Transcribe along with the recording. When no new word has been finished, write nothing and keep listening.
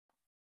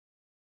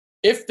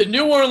If the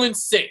New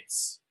Orleans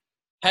Saints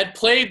had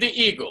played the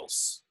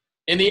Eagles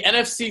in the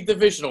NFC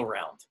divisional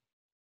round,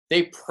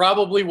 they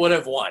probably would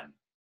have won.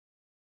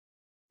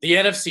 The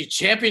NFC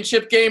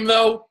Championship game,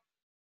 though,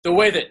 the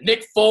way that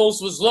Nick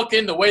Foles was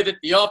looking, the way that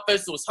the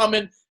offense was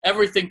humming,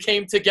 everything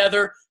came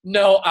together.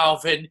 No,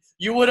 Alvin,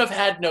 you would have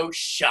had no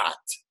shot.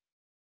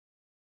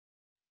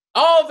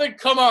 Alvin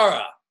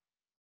Kamara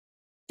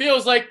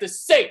feels like the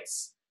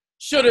Saints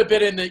should have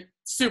been in the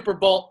Super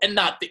Bowl and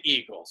not the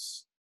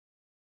Eagles.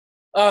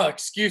 Oh,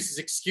 excuses,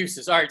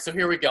 excuses. All right, so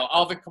here we go.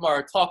 Alvin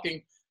Kamara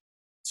talking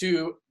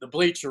to the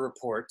Bleacher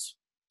Report,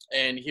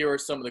 and here are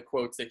some of the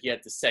quotes that he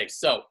had to say.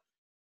 So,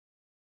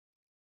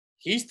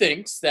 he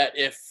thinks that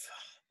if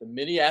the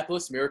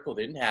Minneapolis Miracle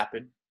didn't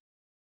happen,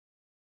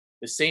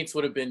 the Saints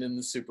would have been in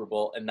the Super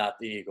Bowl and not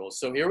the Eagles.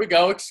 So here we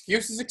go.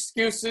 Excuses,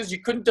 excuses.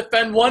 You couldn't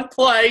defend one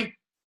play.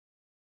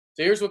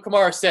 So here's what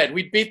Kamara said.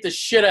 We beat the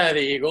shit out of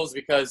the Eagles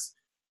because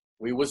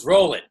we was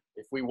rolling.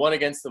 If we won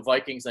against the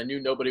Vikings, I knew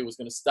nobody was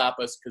going to stop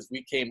us because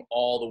we came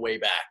all the way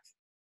back.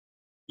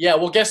 Yeah,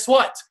 well, guess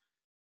what?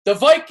 The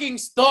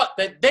Vikings thought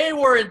that they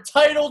were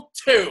entitled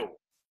to.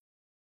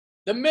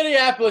 The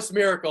Minneapolis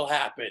Miracle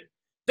happened.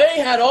 They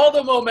had all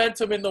the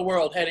momentum in the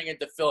world heading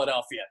into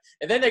Philadelphia,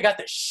 and then they got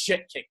the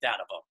shit kicked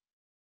out of them.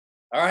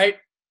 All right?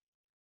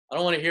 I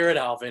don't want to hear it,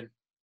 Alvin.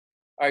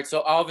 All right,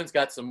 so Alvin's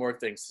got some more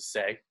things to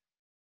say.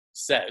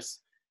 Says,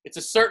 it's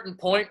a certain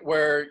point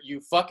where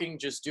you fucking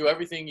just do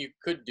everything you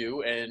could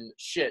do, and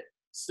shit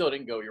still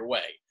didn't go your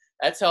way.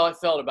 That's how I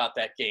felt about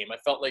that game. I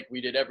felt like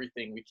we did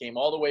everything. We came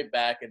all the way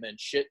back, and then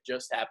shit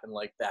just happened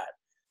like that.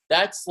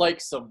 That's like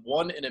some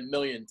 1 in a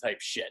million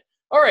type shit.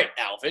 All right,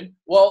 Alvin.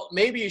 Well,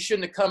 maybe you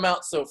shouldn't have come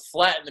out so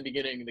flat in the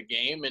beginning of the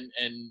game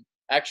and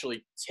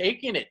actually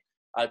taken it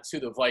to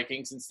the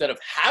Vikings instead of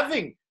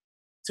having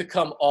to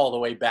come all the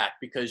way back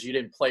because you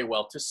didn't play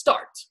well to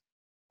start.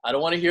 I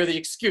don't want to hear the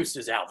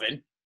excuses,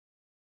 Alvin.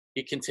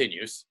 He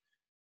continues.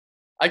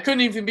 I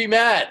couldn't even be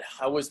mad.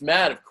 I was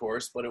mad, of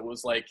course, but it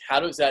was like, how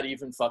does that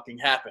even fucking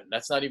happen?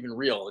 That's not even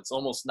real. It's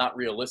almost not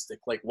realistic.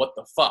 Like, what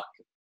the fuck?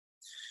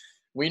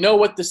 We know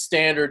what the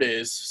standard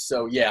is,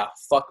 so yeah,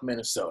 fuck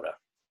Minnesota.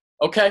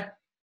 Okay,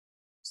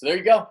 so there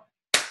you go.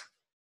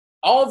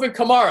 Alvin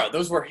Kamara,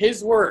 those were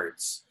his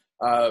words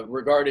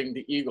regarding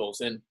the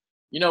Eagles. And,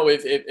 you know,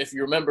 if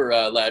you remember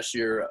last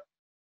year,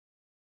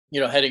 you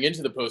know, heading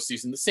into the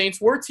postseason, the Saints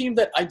were a team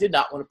that I did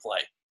not want to play,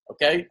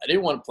 okay? I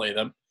didn't want to play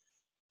them.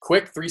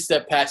 Quick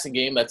three-step passing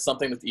game, that's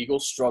something that the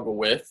Eagles struggle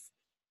with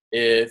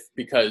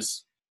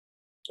because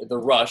the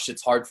rush,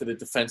 it's hard for the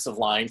defensive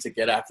line to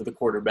get after the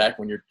quarterback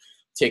when you're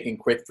taking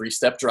quick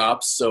three-step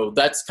drops. So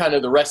that's kind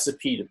of the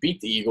recipe to beat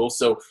the Eagles.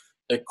 So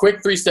a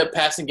quick three-step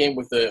passing game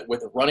with a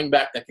running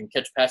back that can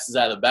catch passes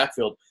out of the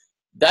backfield,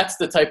 that's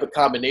the type of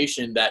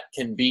combination that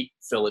can beat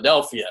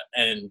Philadelphia.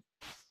 And,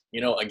 you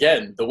know,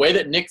 again, the way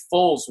that Nick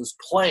Foles was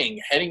playing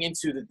heading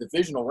into the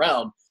divisional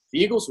round, the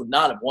Eagles would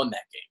not have won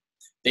that game.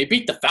 They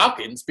beat the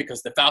Falcons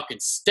because the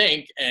Falcons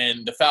stink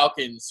and the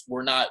Falcons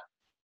were not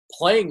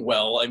playing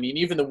well. I mean,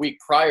 even the week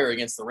prior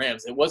against the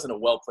Rams, it wasn't a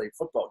well-played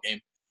football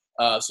game.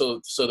 So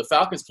the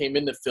Falcons came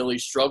into Philly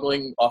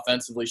struggling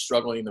offensively,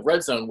 struggling in the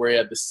red zone, where you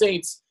had the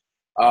Saints,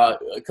 a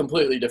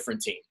completely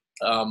different team.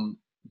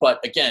 But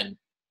again,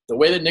 the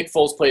way that Nick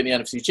Foles played in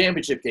the NFC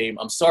Championship game,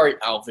 I'm sorry,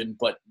 Alvin,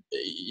 but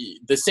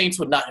the Saints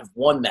would not have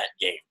won that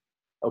game,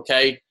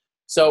 okay?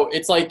 So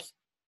it's like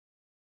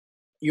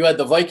you had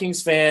the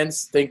Vikings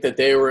fans think that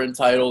they were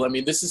entitled. I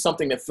mean, this is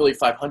something that Philly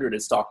 500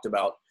 has talked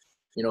about.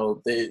 You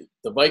know, the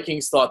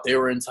Vikings thought they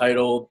were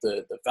entitled.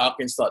 The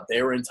Falcons thought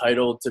they were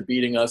entitled to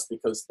beating us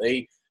because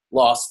they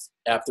lost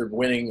after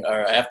winning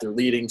or after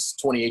leading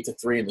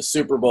 28-3 in the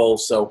Super Bowl.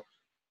 So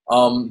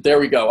there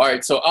we go. All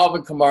right, so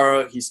Alvin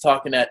Kamara, he's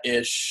talking at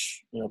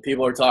Ish. You know,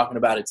 people are talking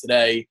about it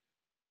today.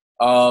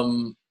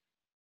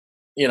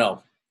 You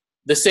know,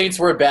 the Saints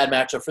were a bad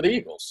matchup for the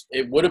Eagles.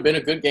 It would have been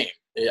a good game.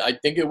 I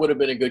think it would have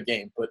been a good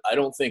game, but I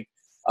don't think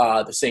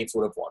the Saints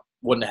would have won.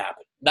 Wouldn't have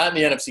happened. Not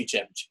in the NFC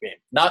Championship game.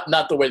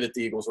 Not the way that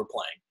the Eagles were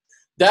playing.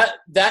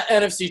 That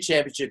NFC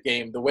Championship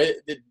game, the way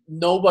that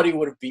nobody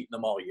would have beaten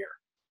them all year.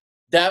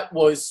 That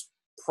was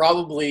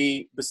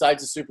probably,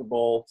 besides the Super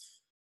Bowl,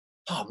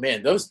 oh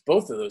man, both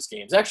of those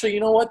games. Actually, you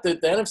know what? The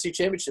NFC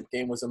Championship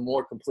game was a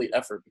more complete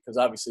effort because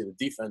obviously the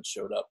defense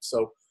showed up.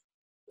 So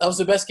that was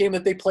the best game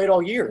that they played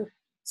all year.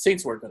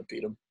 Saints weren't going to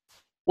beat them.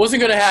 Wasn't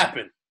going to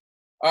happen.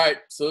 All right,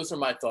 so those are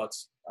my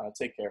thoughts.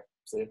 Take care.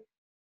 See you.